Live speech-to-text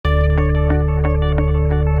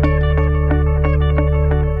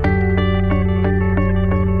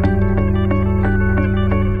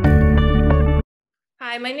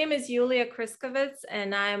my name is Yulia Kriskovets,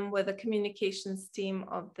 and I'm with the communications team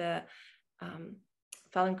of the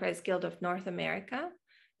Feldenkrais Guild of North America.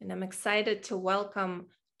 And I'm excited to welcome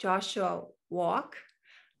Joshua Wolk,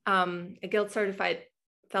 a Guild certified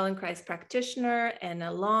Feldenkrais practitioner and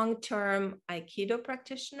a long-term aikido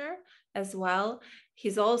practitioner as well.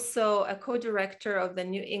 He's also a co-director of the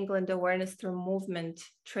New England Awareness Through Movement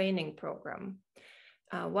training program.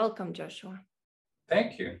 Welcome, Joshua.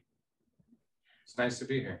 Thank you. It's nice to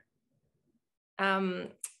be here.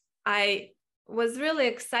 I was really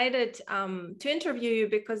excited to interview you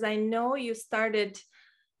because I know you started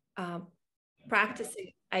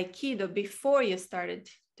practicing Aikido before you started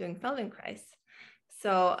doing Feldenkrais.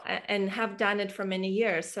 So, and have done it for many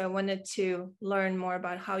years. So I wanted to learn more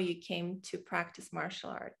about how you came to practice martial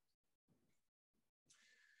art.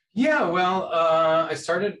 Yeah, well, I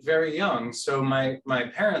started very young. So my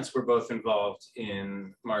parents were both involved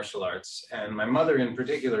in martial arts, and my mother in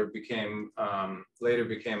particular became, later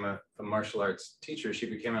became a martial arts teacher. She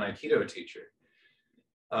became an Aikido teacher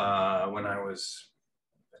when I was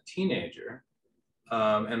a teenager.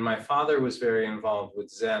 And my father was very involved with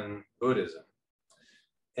Zen Buddhism.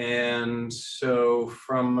 And so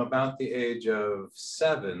from about the age of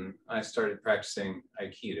 7, I started practicing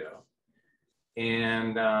Aikido.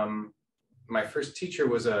 And my first teacher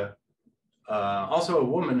was also a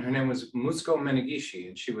woman. Her name was Musuko Menegishi,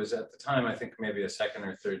 and she was at the time, I think, maybe a 2nd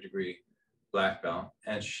or 3rd degree black belt.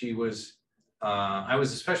 And she was, I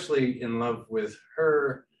was especially in love with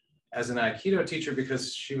her as an Aikido teacher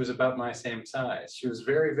because she was about my same size. She was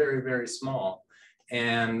very, very, very small.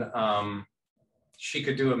 And she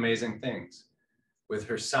could do amazing things with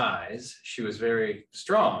her size. She was very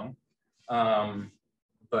strong,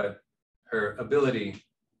 but her ability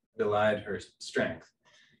belied her strength.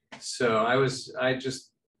 So I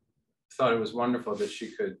just thought it was wonderful that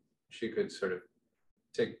she could sort of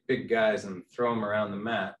take big guys and throw them around the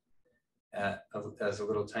mat as a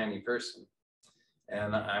little tiny person.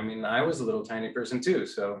 And I mean, I was a little tiny person too,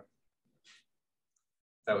 so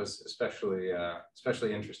that was especially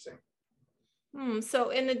interesting.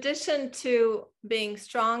 So in addition to being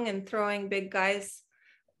strong and throwing big guys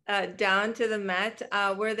down to the mat,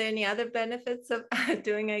 were there any other benefits of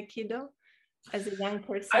doing Aikido as a young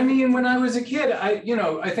person? I mean, when I was a kid, I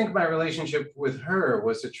think my relationship with her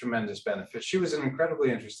was a tremendous benefit. She was an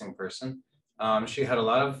incredibly interesting person. She had a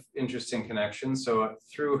lot of interesting connections. So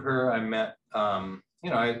through her, I met,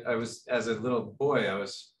 I was, as a little boy, I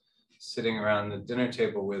was sitting around the dinner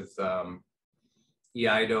table with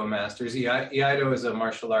aikido masters. Aikido is a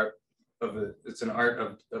martial art it's an art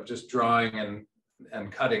of just drawing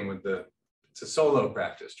and cutting with it's a solo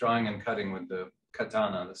practice, drawing and cutting with the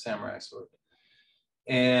katana, the samurai sword.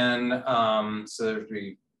 And so there'd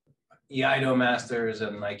be aikido masters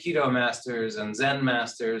and aikido masters and Zen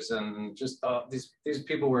masters, and just these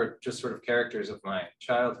people were just sort of characters of my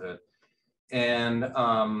childhood. And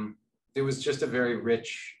it was just a very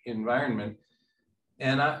rich environment.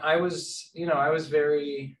 And I was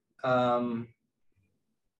very, I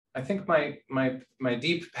think my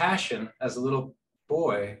deep passion as a little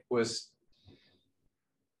boy was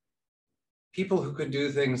people who could do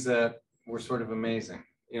things that were sort of amazing,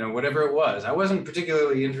 whatever it was. I wasn't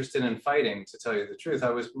particularly interested in fighting, to tell you the truth.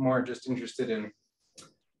 I was more just interested in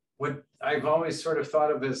what I've always sort of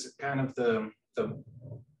thought of as kind of the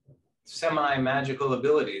semi-magical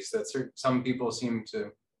abilities that some people seem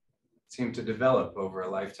to develop over a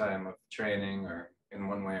lifetime of training, or in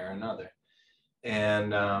one way or another.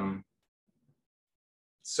 And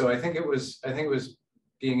so I think it was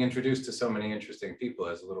being introduced to so many interesting people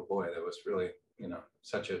as a little boy that was really,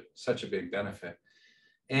 such a big benefit.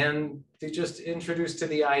 And they just introduced to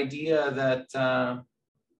the idea that our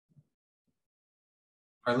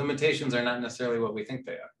limitations are not necessarily what we think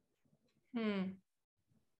they are.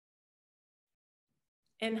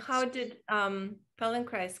 And how did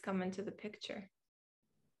Feldenkrais come into the picture?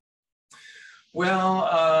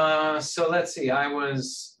 Well, so let's see. At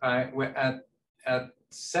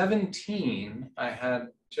 17, I had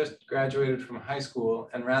just graduated from high school,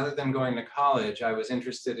 and rather than going to college, I was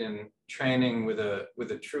interested in training with a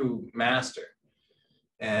true master.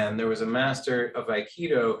 And there was a master of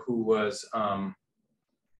Aikido who was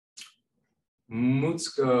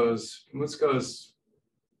Mutsuko's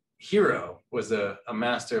hero, was a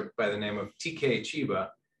master by the name of TK Chiba.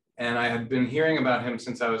 And I had been hearing about him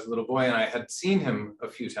since I was a little boy, and I had seen him a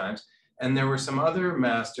few times. And there were some other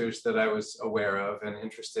masters that I was aware of and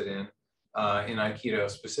interested in Aikido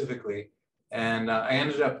specifically. And I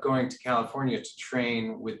ended up going to California to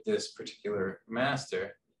train with this particular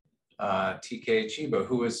master, TK Chiba,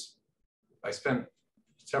 who was, I spent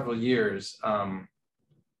several years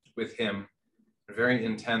with him, a very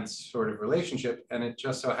intense sort of relationship. And it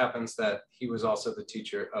just so happens that he was also the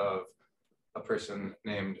teacher of a person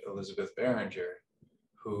named Elizabeth Berenger,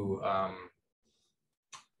 who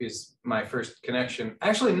is my first connection.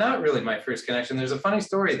 Actually, not really my first connection. There's a funny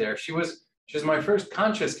story there. She was my first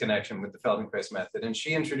conscious connection with the Feldenkrais method, and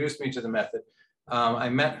she introduced me to the method. I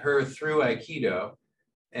met her through Aikido,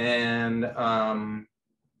 and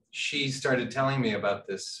she started telling me about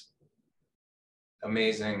this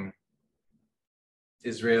amazing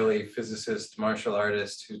Israeli physicist, martial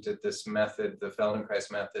artist who did this method, the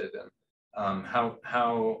Feldenkrais method, and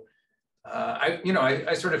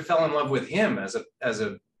I sort of fell in love with him as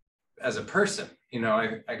a person.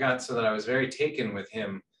 I got so that I was very taken with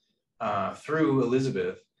him through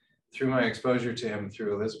Elizabeth, through my exposure to him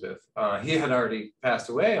through Elizabeth. He had already passed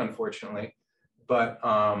away, unfortunately, but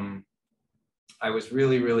I was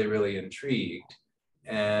really, really, really intrigued.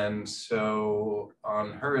 And so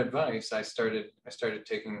on her advice, I started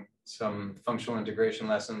taking some functional integration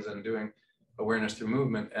lessons and doing awareness through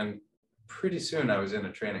movement. And pretty soon I was in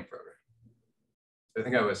a training program. I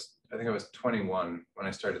think I was 21 when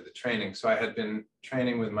I started the training. So I had been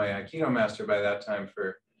training with my Aikido master by that time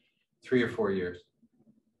for 3 or 4 years.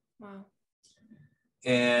 Wow.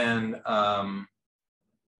 And,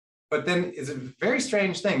 but then it's a very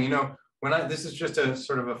strange thing, this is just a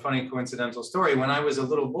sort of a funny coincidental story. When I was a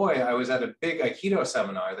little boy, I was at a big Aikido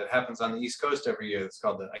seminar that happens on the East Coast every year. It's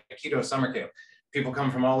called the Aikido Summer Camp. People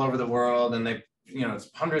come from all over the world, and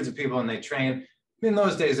it's hundreds of people, and they train. In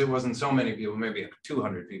those days, it wasn't so many people, maybe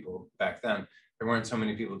 200 people back then. There weren't so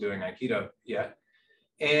many people doing Aikido yet.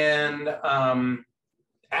 And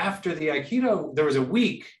after the Aikido, there was a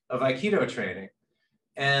week of Aikido training.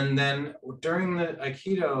 And then during the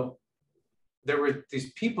Aikido, there were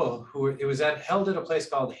these people it was held at a place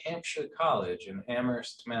called Hampshire College in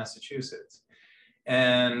Amherst, Massachusetts.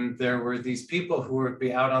 And there were these people who would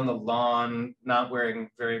be out on the lawn, not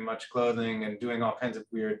wearing very much clothing and doing all kinds of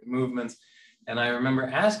weird movements. And I remember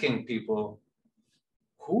asking people,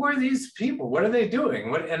 who are these people? What are they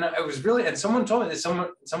doing? And I was really, and someone told me,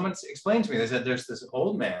 someone explained to me, they said, there's this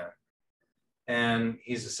old man, and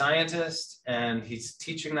he's a scientist, and he's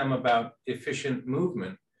teaching them about efficient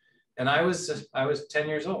movement. And I was 10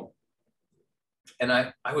 years old, and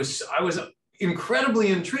I was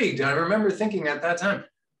incredibly intrigued. And I remember thinking at that time,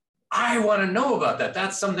 I want to know about that.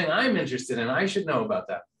 That's something I'm interested in. I should know about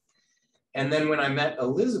that. And then when I met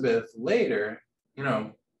Elizabeth later,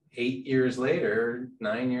 8 years later,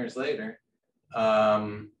 9 years later, I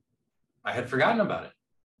had forgotten about it.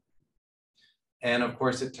 And of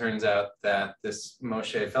course, it turns out that this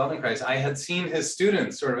Moshe Feldenkrais, I had seen his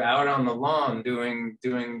students sort of out on the lawn doing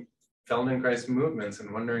Feldenkrais movements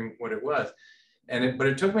and wondering what it was. But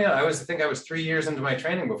it took me, I think I was 3 years into my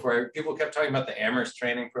training before people kept talking about the Amherst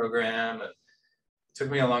training program. And it took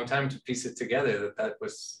me a long time to piece it together that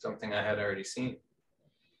was something I had already seen.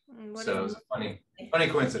 So it was a funny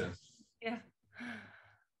coincidence. Yeah.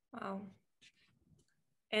 Wow.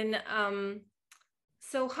 And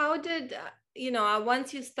so how did,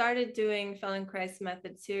 once you started doing Feldenkrais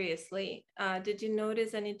method seriously, did you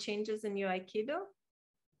notice any changes in your Aikido?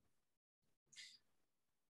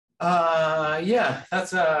 Yeah,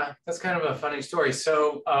 that's kind of a funny story.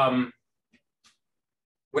 So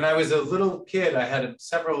when I was a little kid, I had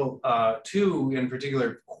two in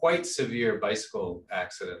particular, quite severe bicycle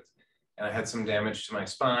accidents. And I had some damage to my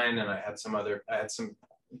spine, and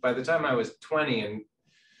by the time I was 20 and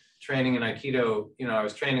training in Aikido, I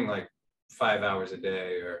was training like 5 hours a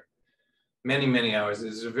day or many, many hours. It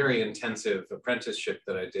was a very intensive apprenticeship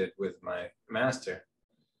that I did with my master.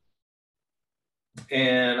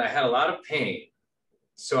 And I had a lot of pain.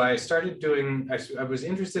 So I started I was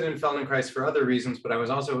interested in Feldenkrais for other reasons, but I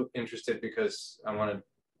was also interested because I wanted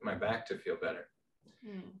my back to feel better.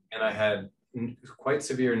 And I had quite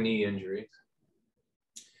severe knee injuries.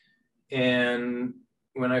 And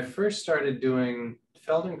when I first started doing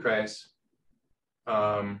Feldenkrais,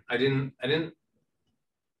 I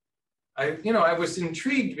was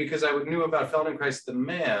intrigued because I knew about Feldenkrais the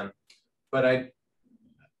man, but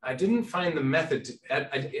I didn't find the method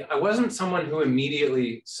I wasn't someone who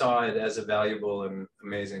immediately saw it as a valuable and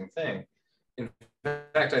amazing thing. In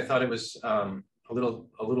fact, I thought it was a little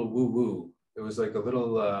woo-woo. It was like a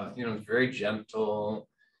little, very gentle.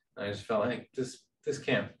 I just felt like this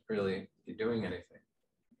can't really be doing anything.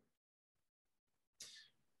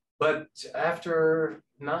 But after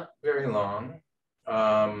not very long,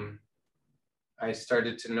 I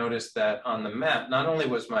started to notice that on the mat, not only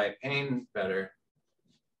was my pain better,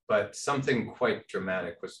 but something quite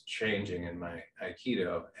dramatic was changing in my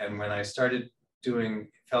Aikido. And when I started doing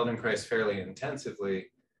Feldenkrais fairly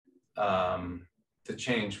intensively, the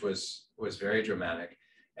change was very dramatic.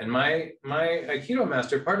 And my Aikido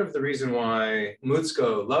master, part of the reason why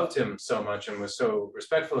Mutsuko loved him so much and was so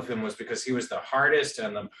respectful of him was because he was the hardest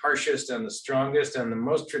and the harshest and the strongest and the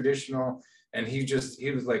most traditional. And he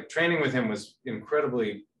was like, training with him was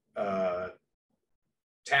incredibly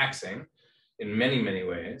taxing in many, many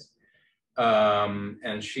ways.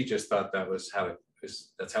 And she just thought that was how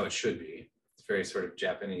that's how it should be. It's very sort of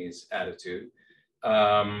Japanese attitude.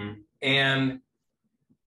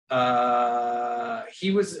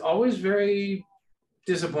 He was always very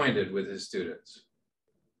disappointed with his students.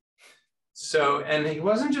 So, and he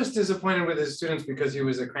wasn't just disappointed with his students because he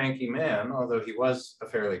was a cranky man, although he was a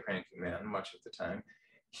fairly cranky man much of the time.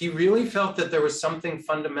 He really felt that there was something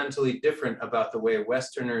fundamentally different about the way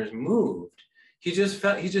Westerners moved. He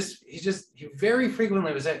very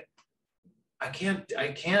frequently was like, I can't,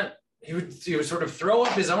 he would sort of throw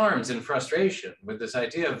up his arms in frustration with this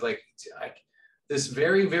idea of like, this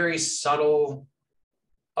very, very subtle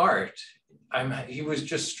art. He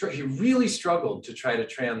really struggled to try to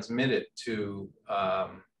transmit it to,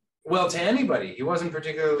 well, to anybody. He wasn't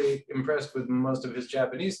particularly impressed with most of his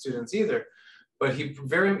Japanese students either, but he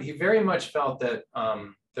very much felt that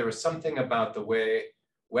there was something about the way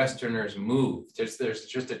Westerners move. There's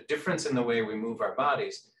just a difference in the way we move our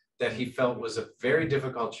bodies that he felt was a very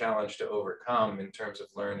difficult challenge to overcome in terms of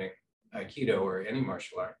learning Aikido or any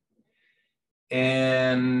martial art.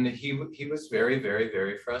 And he was very, very,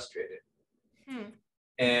 very frustrated.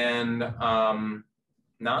 And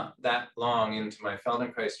not that long into my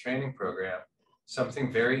Feldenkrais training program,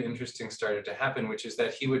 something very interesting started to happen, which is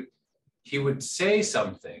that he would say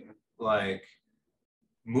something like,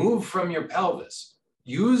 move from your pelvis,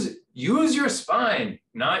 use your spine,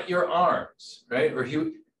 not your arms, right? Or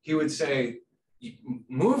he would say,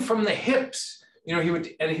 move from the hips. You know, he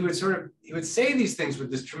would say these things with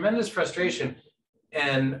this tremendous frustration,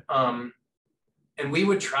 and we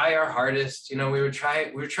would try our hardest. You know, we would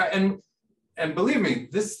try, and believe me,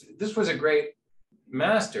 this was a great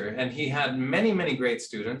master, and he had many, many great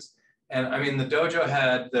students. And I mean, the dojo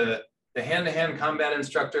had the hand-to-hand combat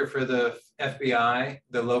instructor for the FBI,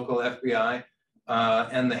 the local FBI,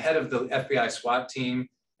 and the head of the FBI SWAT team.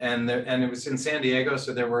 And it was in San Diego,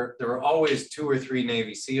 so there were always 2 or 3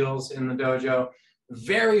 Navy SEALs in the dojo.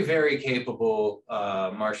 Very, very capable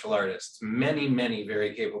martial artists. Many, many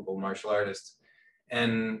very capable martial artists.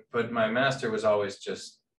 But my master was always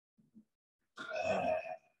just,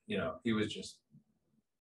 you know, he was just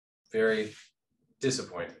very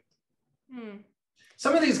disappointed.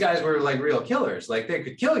 Some of these guys were like real killers. Like they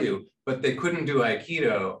could kill you, but they couldn't do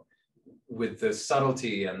Aikido with the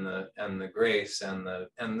subtlety and the grace and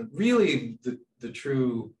really the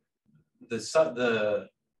true, the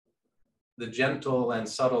gentle and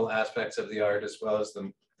subtle aspects of the art, as well as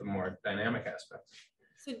the more dynamic aspects.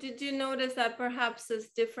 So did you notice that perhaps this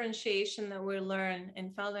differentiation that we learn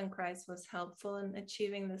in Feldenkrais was helpful in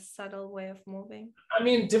achieving this subtle way of moving? I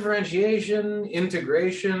mean, differentiation,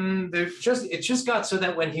 integration, it just got so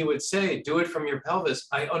that when he would say, do it from your pelvis,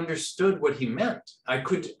 I understood what he meant.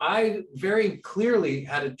 I very clearly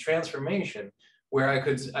had a transformation where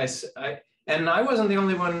and I wasn't the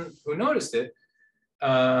only one who noticed it.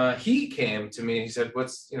 He came to me, he said,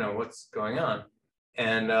 what's going on?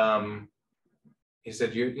 And he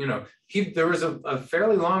said, there was a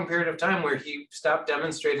fairly long period of time where he stopped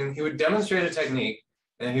demonstrating. He would demonstrate a technique,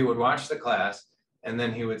 and he would watch the class, and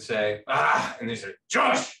then he would say, and he said,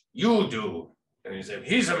 Josh, you do. And he said,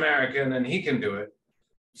 he's American and he can do it,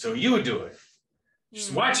 so you do it.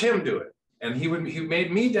 Just watch him do it. And he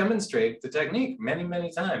made me demonstrate the technique many,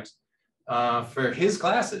 many times for his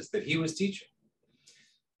classes that he was teaching.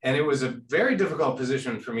 And it was a very difficult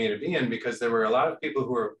position for me to be in, because there were a lot of people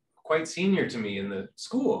who were quite senior to me in the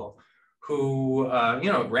school who,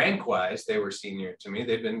 rank-wise, they were senior to me.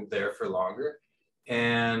 They'd been there for longer.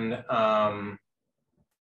 And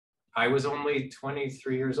I was only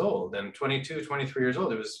 23 years old, and 22, 23 years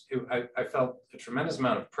old. I felt a tremendous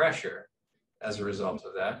amount of pressure as a result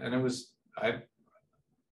of that. And I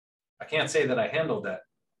can't say that I handled that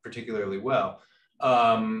particularly well,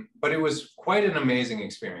 but it was quite an amazing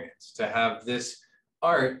experience to have this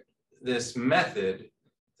art, this method,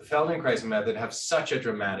 the Feldenkrais method, have such a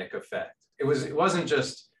dramatic effect. It wasn't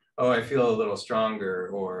just, oh, I feel a little stronger,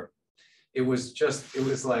 or it was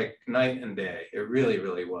like night and day. It really,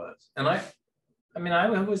 really was. And I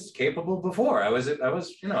was capable before. I was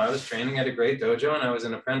training at a great dojo, and I was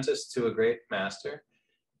an apprentice to a great master.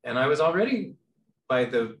 And I was already, by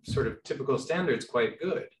the sort of typical standards, quite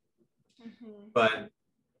good. But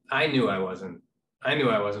I knew I wasn't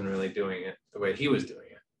really doing it the way he was doing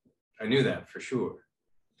it. I knew that for sure.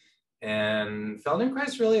 And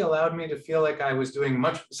Feldenkrais really allowed me to feel like I was doing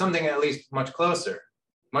something at least much closer,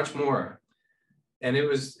 much more. And it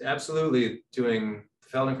was absolutely doing the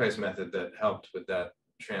Feldenkrais method that helped with that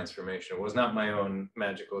transformation. It was not my own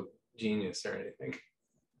magical genius or anything.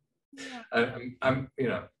 Yeah.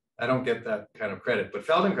 I don't get that kind of credit, but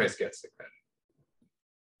Feldenkrais gets the credit.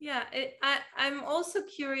 Yeah, I'm also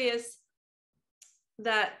curious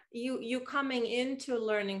that you coming into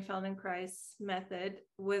learning Feldenkrais method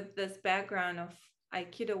with this background of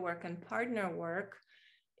aikido work and partner work,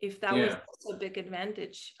 if that was also a big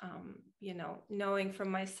advantage, knowing from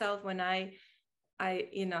myself when I've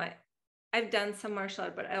done some martial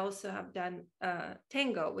art, but I also have done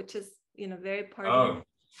tango, which is very part of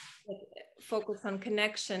focus on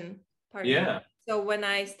connection part. Yeah. So when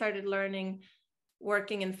I started learning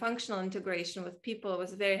working in functional integration with people, it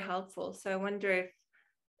was very helpful. So I wonder if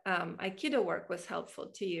aikido work was helpful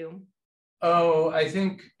to you. Oh, I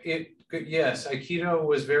think yes, aikido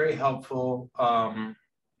was very helpful.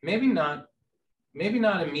 Maybe not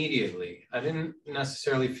immediately. I didn't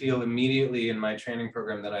necessarily feel immediately in my training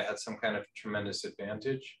program that I had some kind of tremendous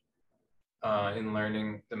advantage in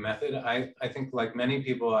learning the method. I think like many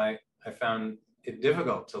people, I found it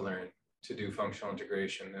difficult to learn to do functional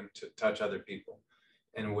integration and to touch other people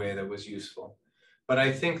in a way that was useful. But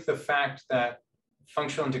I think the fact that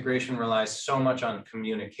functional integration relies so much on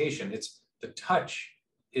communication, the touch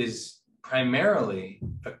is primarily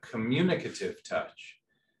a communicative touch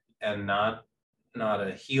and not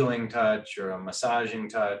a healing touch or a massaging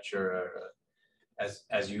touch or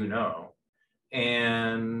as you know.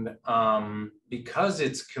 And because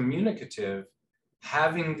it's communicative,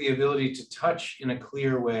 having the ability to touch in a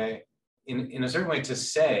clear way, in a certain way, to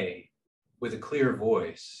say with a clear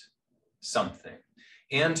voice something,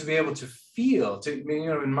 and to be able to feel,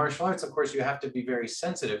 in martial arts, of course, you have to be very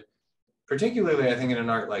sensitive, particularly I think in an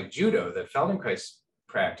art like judo that Feldenkrais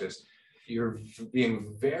practiced, you're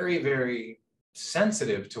being very, very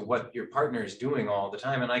sensitive to what your partner is doing all the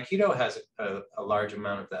time. And Aikido has a large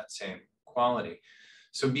amount of that same quality.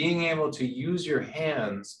 So being able to use your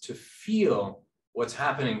hands to feel what's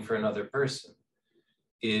happening for another person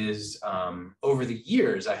is, over the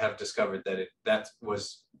years, I have discovered that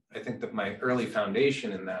I think that my early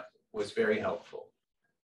foundation in that was very helpful.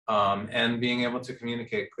 And being able to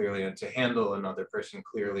communicate clearly and to handle another person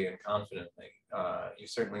clearly and confidently. You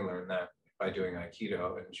certainly learn that by doing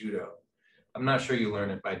Aikido and Judo. I'm not sure you learn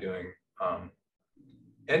it by doing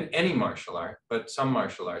any martial art, but some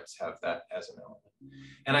martial arts have that as an element.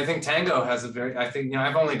 And I think tango has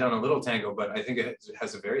I've only done a little tango, but I think it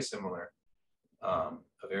has a very similar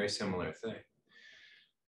thing.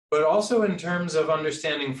 But also in terms of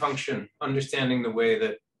understanding function, understanding the way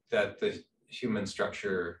that the human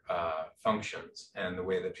structure functions and the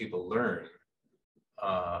way that people learn,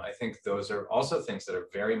 I think those are also things that are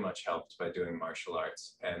very much helped by doing martial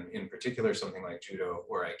arts, and in particular something like judo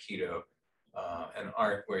or aikido, an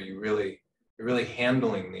art where you're really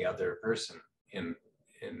handling the other person in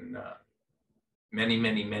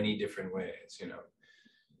many different ways. You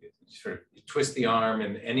sort of twist the arm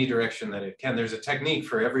in any direction that it can. There's a technique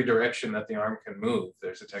for every direction that the arm can move.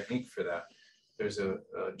 There's a technique for that. There's a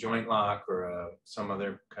joint lock or some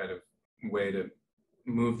other kind of way to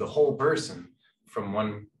move the whole person from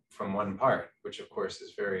one part, which of course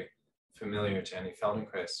is very familiar to any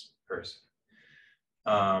Feldenkrais person.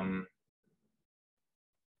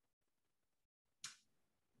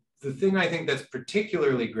 The thing I think that's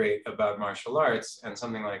particularly great about martial arts, and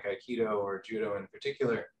something like Aikido or Judo in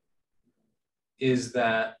particular, is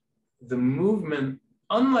that the movement,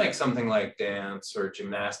 unlike something like dance or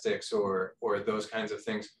gymnastics or those kinds of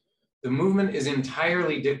things, the movement is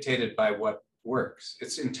entirely dictated by what works.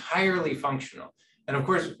 It's entirely functional. And of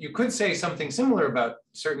course, you could say something similar about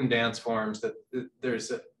certain dance forms, that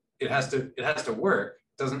it has to work.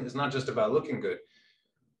 It's not just about looking good.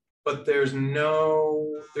 But there's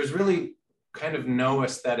really kind of no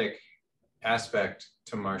aesthetic aspect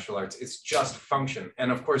to martial arts. It's just function.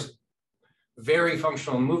 And of course, very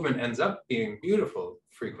functional movement ends up being beautiful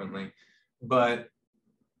frequently, but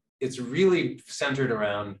it's really centered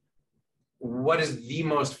around what is the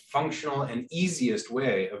most functional and easiest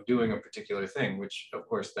way of doing a particular thing, which of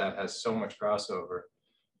course that has so much crossover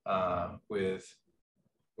with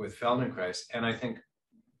Feldenkrais. And I think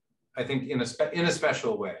in a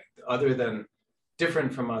special way, other than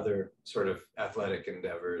different from other sort of athletic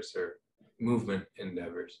endeavors or movement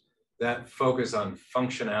endeavors, that focus on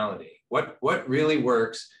functionality, what really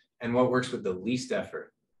works and what works with the least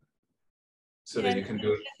effort, so that you can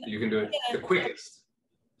do it the quickest.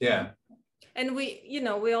 Yeah. And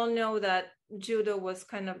we all know that judo was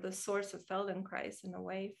kind of the source of Feldenkrais in a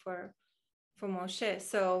way for Moshe.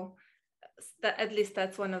 So that, at least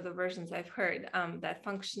that's one of the versions I've heard, that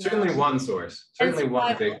functional. Certainly one source, certainly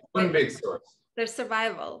one big source. Their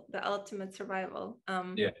survival, the ultimate survival.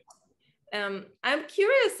 Yeah. I'm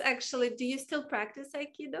curious, actually, do you still practice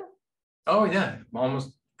Aikido? Oh yeah,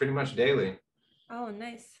 almost pretty much daily. Oh,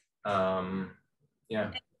 nice.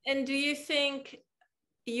 Yeah. And do you think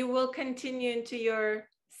you will continue into your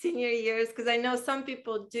senior years? Because I know some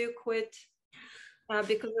people do quit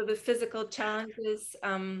because of the physical challenges.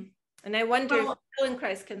 And I wonder if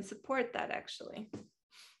Feldenkrais can support that, actually.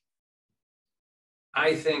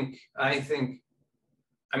 I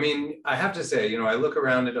mean, I have to say, you know, I look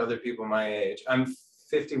around at other people my age. I'm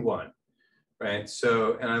 51, right?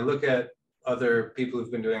 So, and I look at other people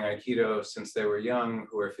who've been doing Aikido since they were young,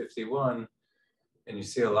 who are 51, and you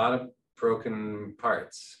see a lot of broken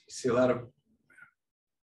parts. You see a lot of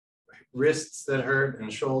wrists that hurt,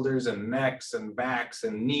 and shoulders, and necks, and backs,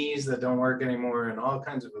 and knees that don't work anymore, and all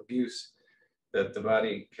kinds of abuse that the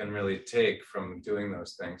body can really take from doing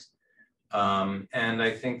those things. And I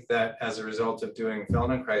think that as a result of doing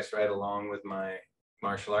Feldenkrais right along with my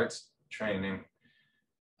martial arts training,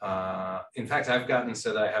 in fact, I've gotten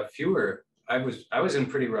so that I have fewer. I was in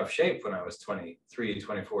pretty rough shape when I was 23,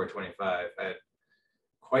 24, 25. I had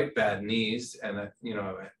quite bad knees, and you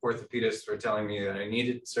know, orthopedists were telling me that I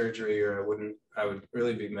needed surgery or I would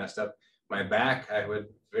really be messed up. My back, I had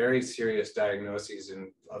very serious diagnoses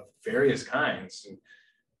of various kinds, and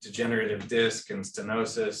degenerative disc and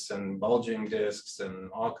stenosis and bulging discs and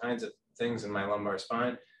all kinds of things in my lumbar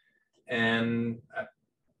spine. And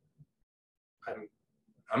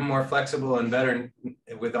I'm more flexible and better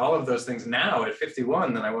with all of those things now at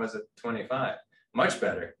 51 than I was at 25, much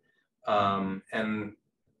better. And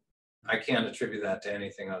I can't attribute that to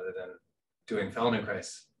anything other than doing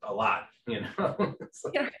Feldenkrais a lot, you know.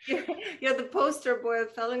 Like, you're the poster boy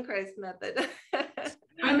of Feldenkrais method.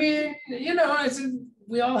 I mean, you know,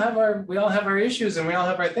 we all have our issues and we all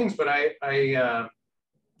have our things, but I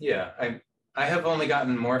have only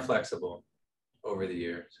gotten more flexible over the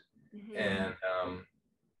years. Mm-hmm. And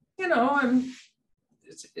you know,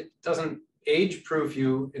 it doesn't age proof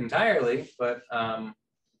you entirely, but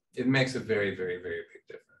it makes a very, very, very big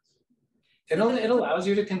difference. It allows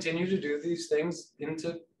you to continue to do these things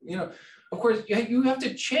into, you know, of course, you have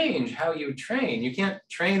to change how you train. You can't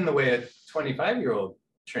train the way a 25-year-old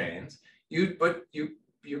trains. But you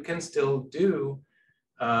can still do,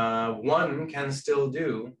 one can still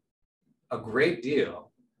do a great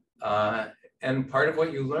deal. And part of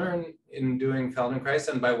what you learn in doing Feldenkrais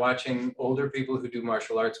and by watching older people who do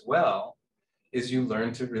martial arts well is you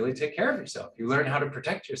learn to really take care of yourself. You learn how to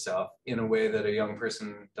protect yourself in a way that a young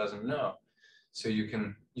person doesn't know. So you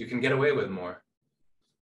can get away with more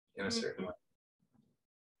in a certain way.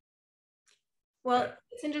 Well, yeah.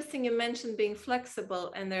 It's interesting you mentioned being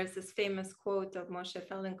flexible, and there's this famous quote of Moshe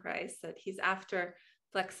Feldenkrais that he's after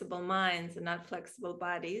flexible minds and not flexible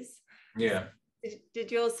bodies. Yeah.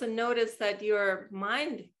 Did you also notice that your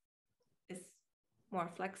mind is more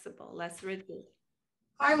flexible, less rigid?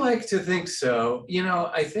 I like to think so. You know,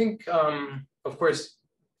 I think, of course,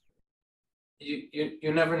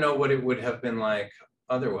 you never know what it would have been like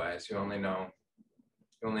otherwise. You only know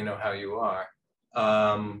how you are.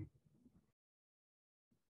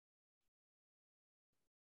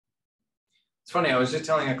 It's funny, I was just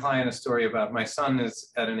telling a client a story about my son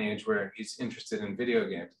is at an age where he's interested in video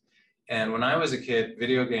games. And when I was a kid,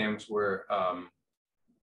 video games were a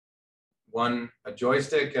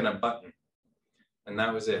joystick and a button. And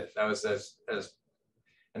that was it. That was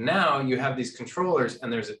and now you have these controllers,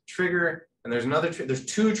 and there's a trigger, and there's another, there's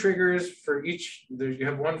two triggers for each, you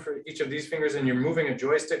have one for each of these fingers, and you're moving a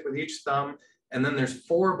joystick with each thumb, and then there's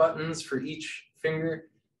 4 buttons for each finger.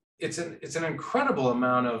 It's an incredible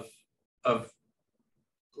amount of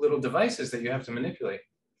little devices that you have to manipulate.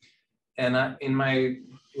 And in my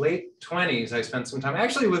late 20s, I spent some time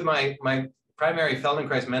actually with my primary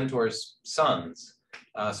Feldenkrais mentor's sons.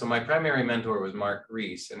 So my primary mentor was Mark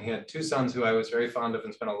Reese, and he had 2 sons who I was very fond of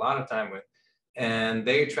and spent a lot of time with. And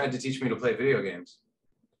they tried to teach me to play video games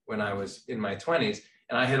when I was in my 20s.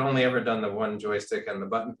 And I had only ever done the one joystick and the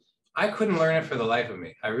button. I couldn't learn it for the life of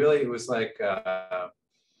me. It was like, and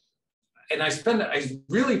I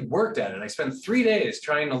really worked at it. I spent 3 days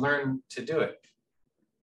trying to learn to do it.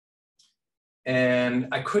 And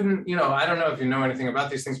I couldn't, you know, I don't know if you know anything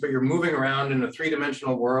about these things, but you're moving around in a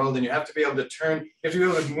 3-dimensional world, and you have to be able to turn, you have to be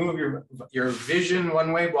able to move your vision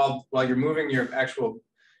one way while you're moving your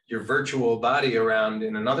virtual body around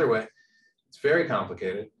in another way. It's very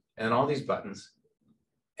complicated, and all these buttons.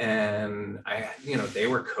 And they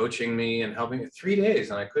were coaching me and helping me 3 days,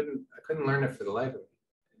 and I couldn't learn it for the life of me.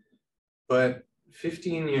 But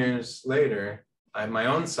 15 years later, my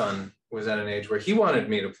own son was at an age where he wanted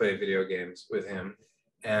me to play video games with him,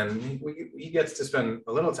 and he gets to spend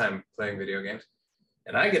a little time playing video games,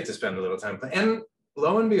 and I get to spend a little time playing. And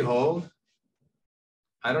lo and behold,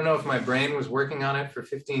 I don't know if my brain was working on it for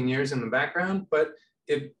 15 years in the background, but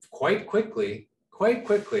it quite quickly,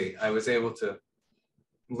 I was able to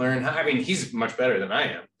learn how. I mean, he's much better than I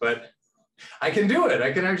am, but I can do it.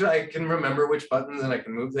 I can remember which buttons, and I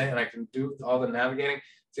can move them, and I can do all the navigating.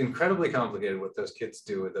 It's incredibly complicated what those kids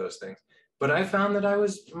do with those things. But I found that I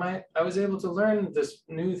was able to learn this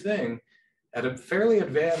new thing at a fairly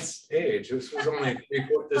advanced age. This was only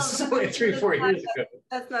 3-4 years ago.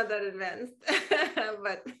 That's not that advanced,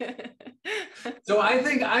 but. So I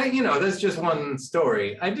think that's just one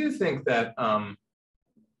story. I do think that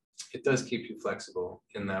it does keep you flexible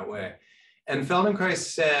in that way. And Feldenkrais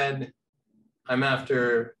said, I'm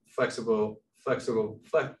after flexible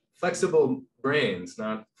brains,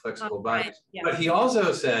 not flexible bodies. Yeah. But he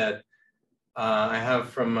also said, I have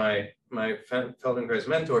from my Feldenkrais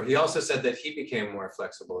mentor, he also said that he became more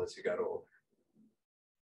flexible as he got older.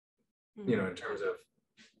 Mm-hmm. In terms of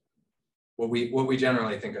what we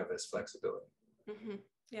generally think of as flexibility. Mm-hmm.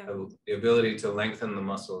 Yeah. The ability to lengthen the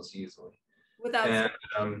muscles easily.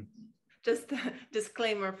 Just a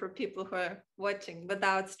disclaimer for people who are watching,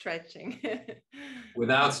 without stretching.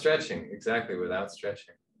 Without stretching, exactly, without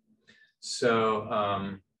stretching. So,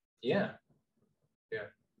 yeah.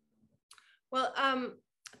 Well,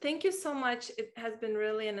 thank you so much. It has been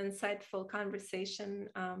really an insightful conversation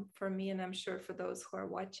for me, and I'm sure for those who are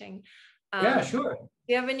watching. Yeah, sure.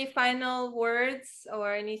 Do you have any final words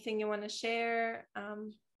or anything you want to share?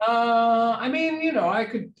 I mean, I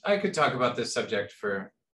could talk about this subject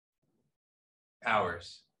for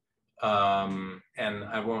hours, and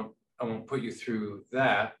I won't put you through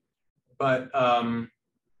that. But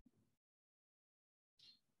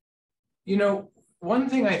one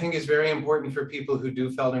thing I think is very important for people who do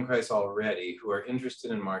Feldenkrais already, who are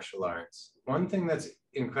interested in martial arts. One thing that's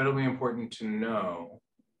incredibly important to know.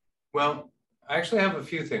 Well, I actually have a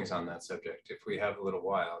few things on that subject. If we have a little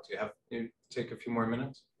while, do you take a few more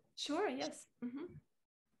minutes? Sure. Yes. Mm-hmm.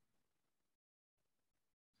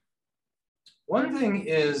 One thing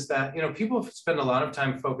is that, people spend a lot of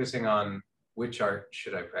time focusing on which art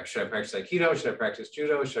should I practice? Should I practice aikido? Should I practice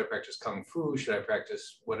judo? Should I practice kung fu? Should I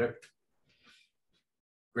practice whatever?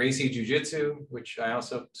 Gracie jiu-jitsu, which I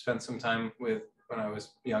also spent some time with when I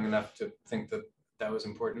was young enough to think that was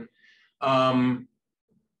important. And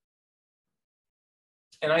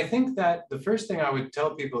I think that the first thing I would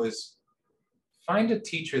tell people is find a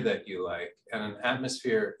teacher that you like and an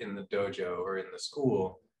atmosphere in the dojo or in the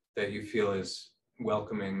school that you feel is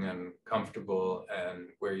welcoming and comfortable, and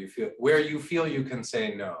where you feel you can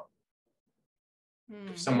say no.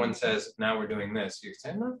 If someone says, now we're doing this, you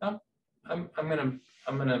say, no, I'm gonna,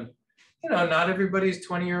 not everybody's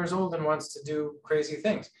 20 years old and wants to do crazy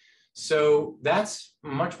things. So that's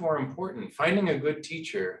much more important. Finding a good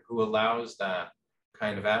teacher who allows that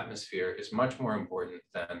kind of atmosphere is much more important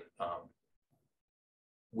than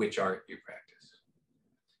which art you practice.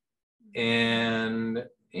 And,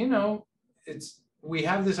 we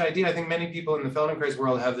have this idea, I think many people in the Feldenkrais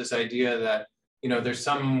world have this idea that, there's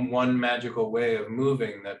some one magical way of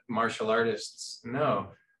moving that martial artists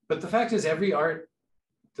know. But the fact is, every art,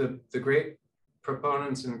 the great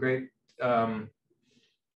proponents and great, the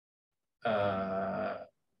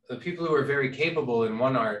people who are very capable in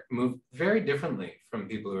one art move very differently from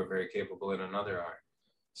people who are very capable in another art.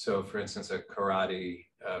 So for instance, a karate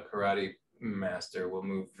master will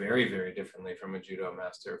move very, very differently from a judo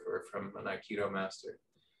master or from an aikido master.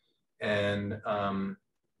 And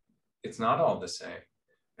it's not all the same.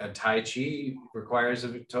 And Tai Chi requires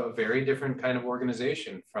a very different kind of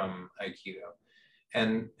organization from aikido.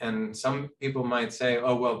 And some people might say,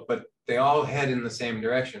 oh, well, but they all head in the same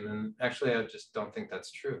direction. And actually, I just don't think that's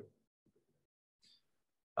true.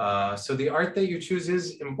 So the art that you choose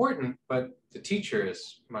is important, but the teacher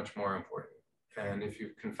is much more important. And if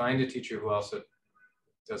you can find a teacher who also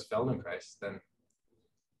does Feldenkrais, then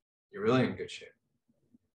you're really in good shape.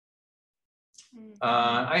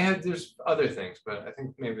 There's other things, but I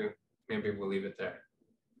think maybe we'll leave it there.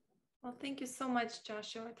 Well, thank you so much,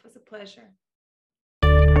 Joshua. It was a pleasure.